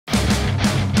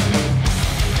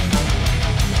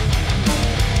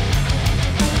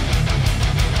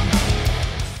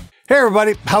Hey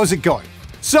everybody, how's it going?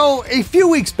 So a few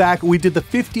weeks back, we did the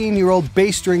 15-year-old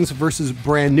bass strings versus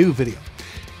brand new video.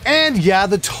 And yeah,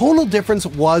 the tonal difference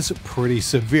was pretty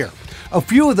severe. A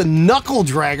few of the knuckle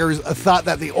draggers thought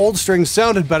that the old strings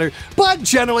sounded better, but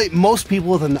generally most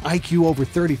people with an IQ over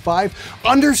 35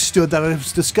 understood that I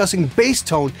was discussing bass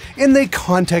tone in the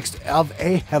context of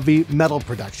a heavy metal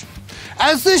production,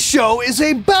 as this show is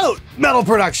about metal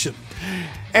production.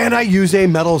 And I use a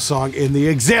metal song in the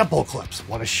example clips.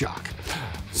 What a shock.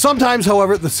 Sometimes,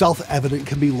 however, the self-evident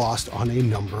can be lost on a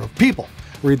number of people.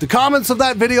 Read the comments of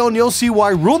that video and you'll see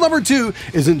why rule number 2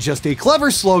 isn't just a clever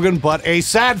slogan, but a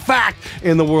sad fact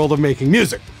in the world of making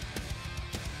music.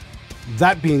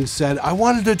 That being said, I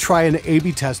wanted to try an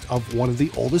A/B test of one of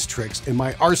the oldest tricks in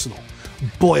my arsenal,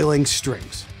 boiling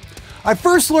strings. I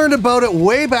first learned about it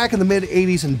way back in the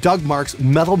mid-80s in Doug Mark's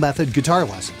Metal Method guitar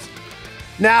lessons.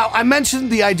 Now, I mentioned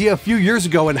the idea a few years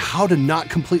ago and how to not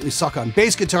completely suck on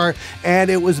bass guitar, and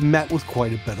it was met with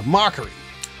quite a bit of mockery.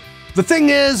 The thing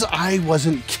is, I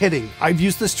wasn't kidding. I've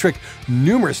used this trick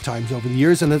numerous times over the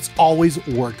years and it's always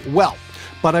worked well,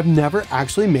 but I've never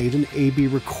actually made an A/B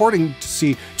recording to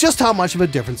see just how much of a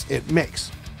difference it makes.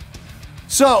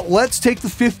 So let's take the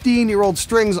 15-year-old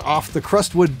strings off the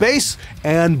crustwood bass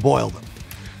and boil them.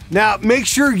 Now, make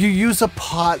sure you use a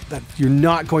pot that you're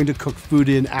not going to cook food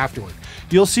in afterward.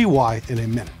 You'll see why in a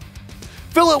minute.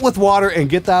 Fill it with water and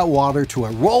get that water to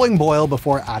a rolling boil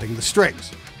before adding the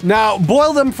strings. Now,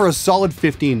 boil them for a solid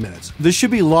 15 minutes. This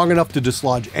should be long enough to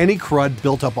dislodge any crud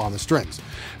built up on the strings.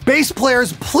 Bass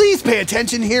players, please pay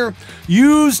attention here.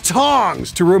 Use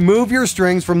tongs to remove your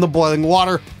strings from the boiling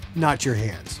water, not your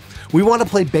hands. We want to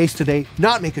play bass today,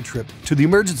 not make a trip to the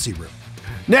emergency room.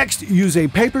 Next, use a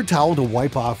paper towel to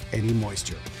wipe off any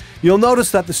moisture. You'll notice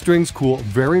that the strings cool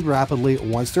very rapidly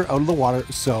once they're out of the water,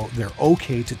 so they're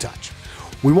okay to touch.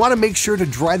 We want to make sure to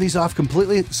dry these off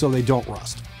completely so they don't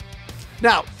rust.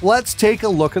 Now, let's take a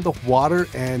look at the water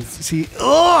and see,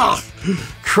 ugh,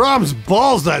 crumbs,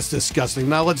 balls, that's disgusting.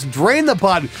 Now let's drain the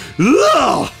pot.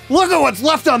 Ugh, look at what's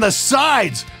left on the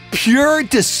sides. Pure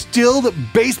distilled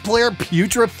bass player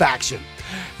putrefaction.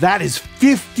 That is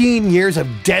 15 years of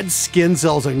dead skin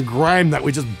cells and grime that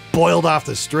we just boiled off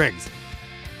the strings.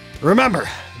 Remember,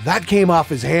 that came off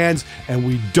his hands and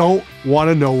we don't want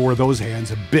to know where those hands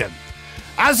have been.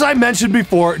 As I mentioned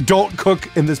before, don't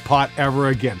cook in this pot ever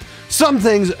again. Some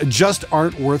things just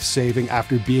aren't worth saving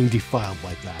after being defiled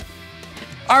like that.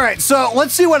 Alright, so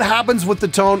let's see what happens with the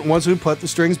tone once we put the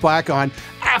strings back on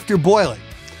after boiling.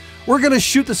 We're going to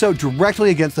shoot this out directly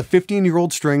against the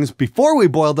 15-year-old strings before we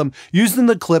boil them using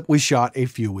the clip we shot a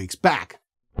few weeks back.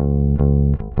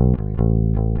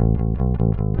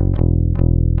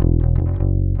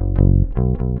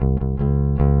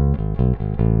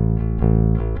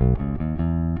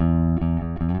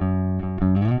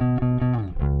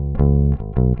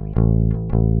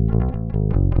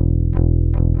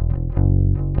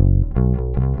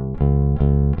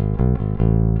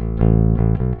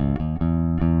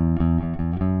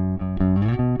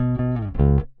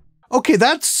 Okay,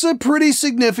 that's a pretty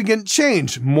significant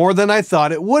change, more than I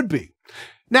thought it would be.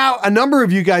 Now, a number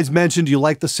of you guys mentioned you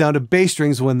like the sound of bass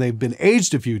strings when they've been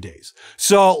aged a few days.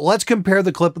 So let's compare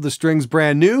the clip of the strings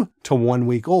brand new to 1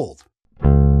 week old.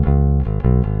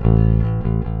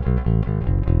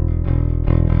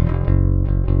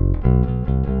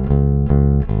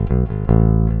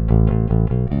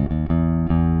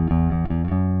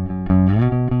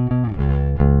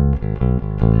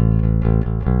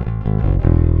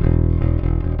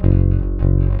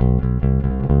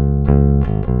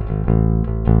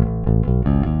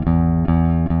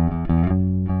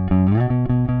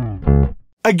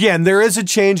 Again, there is a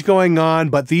change going on,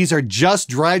 but these are just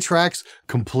dry tracks,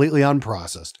 completely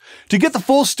unprocessed. To get the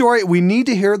full story, we need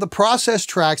to hear the processed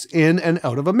tracks in and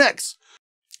out of a mix.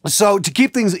 So to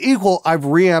keep things equal, I've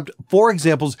reamped 4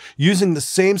 examples using the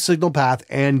same signal path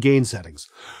and gain settings.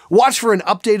 Watch for an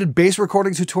updated bass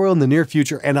recording tutorial in the near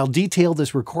future, and I'll detail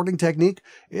this recording technique.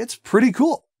 It's pretty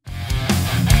cool.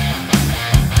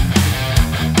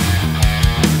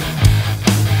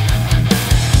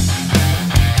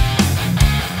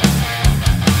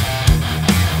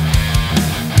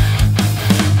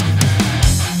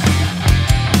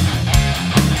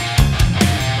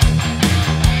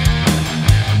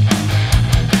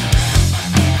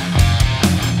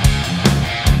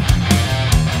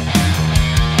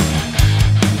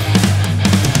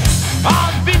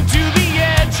 I've been to the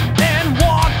edge and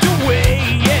walked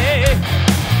away.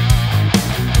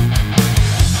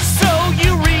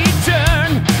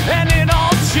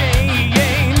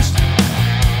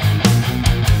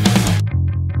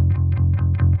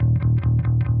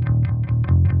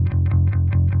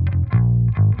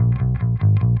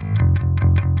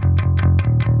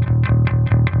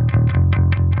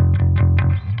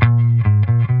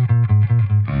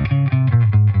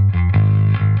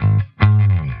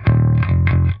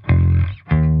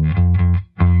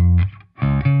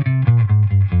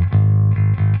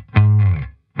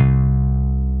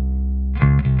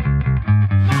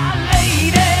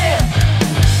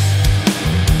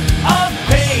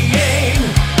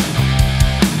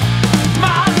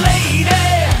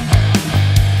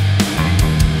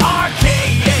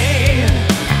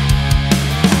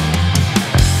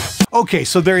 Okay,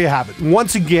 so there you have it.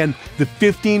 Once again, the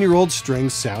 15-year-old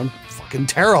strings sound fucking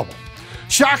terrible.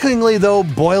 Shockingly though,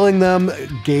 boiling them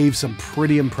gave some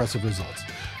pretty impressive results.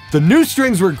 The new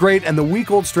strings were great and the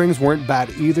week-old strings weren't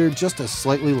bad either, just a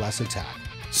slightly less attack.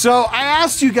 So I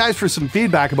asked you guys for some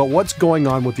feedback about what's going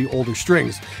on with the older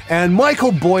strings, and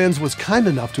Michael Boyens was kind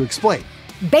enough to explain.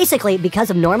 Basically,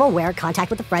 because of normal wear, contact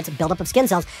with the frets, buildup of skin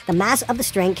cells, the mass of the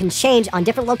string can change on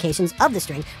different locations of the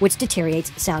string, which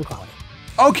deteriorates sound quality.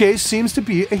 Okay, seems to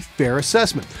be a fair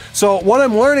assessment. So what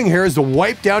I'm learning here is to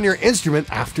wipe down your instrument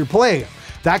after playing it.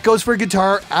 That goes for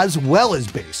guitar as well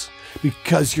as bass,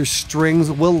 because your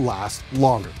strings will last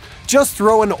longer. Just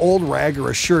throw an old rag or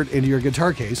a shirt into your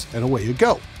guitar case and away you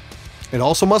go. It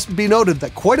also must be noted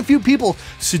that quite a few people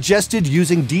suggested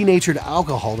using denatured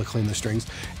alcohol to clean the strings,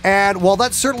 and while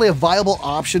that's certainly a viable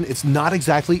option, it's not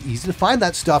exactly easy to find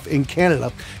that stuff in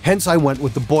Canada, hence I went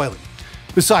with the boiling.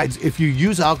 Besides, if you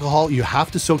use alcohol, you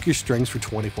have to soak your strings for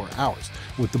 24 hours.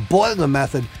 With the boiling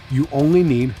method, you only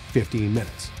need 15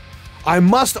 minutes. I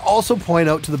must also point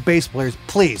out to the bass players,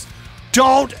 please,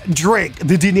 don't drink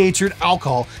the denatured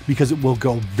alcohol because it will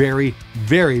go very,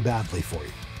 very badly for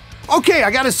you. Okay,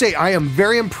 I gotta say, I am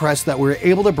very impressed that we were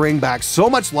able to bring back so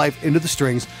much life into the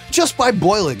strings just by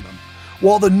boiling them.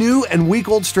 While the new and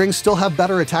week-old strings still have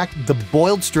better attack, the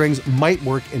boiled strings might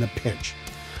work in a pinch.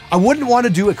 I wouldn't want to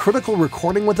do a critical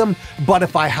recording with them, but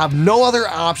if I have no other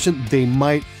option, they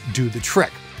might do the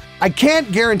trick. I can't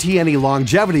guarantee any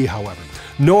longevity, however,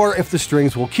 nor if the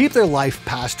strings will keep their life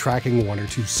past tracking 1 or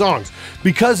 2 songs,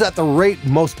 because at the rate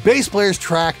most bass players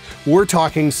track, we're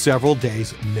talking several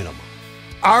days minimum.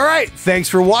 Alright, thanks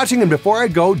for watching, and before I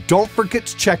go, don't forget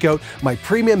to check out my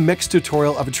premium mix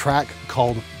tutorial of a track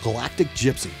called Galactic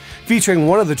Gypsy, featuring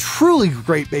one of the truly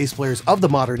great bass players of the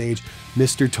modern age,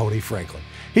 Mr. Tony Franklin.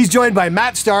 He's joined by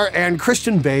Matt Starr and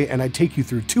Christian Bay, and I take you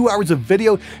through 2 hours of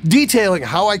video detailing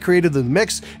how I created the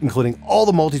mix, including all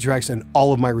the multi-tracks and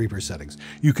all of my reverb settings.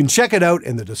 You can check it out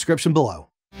in the description below.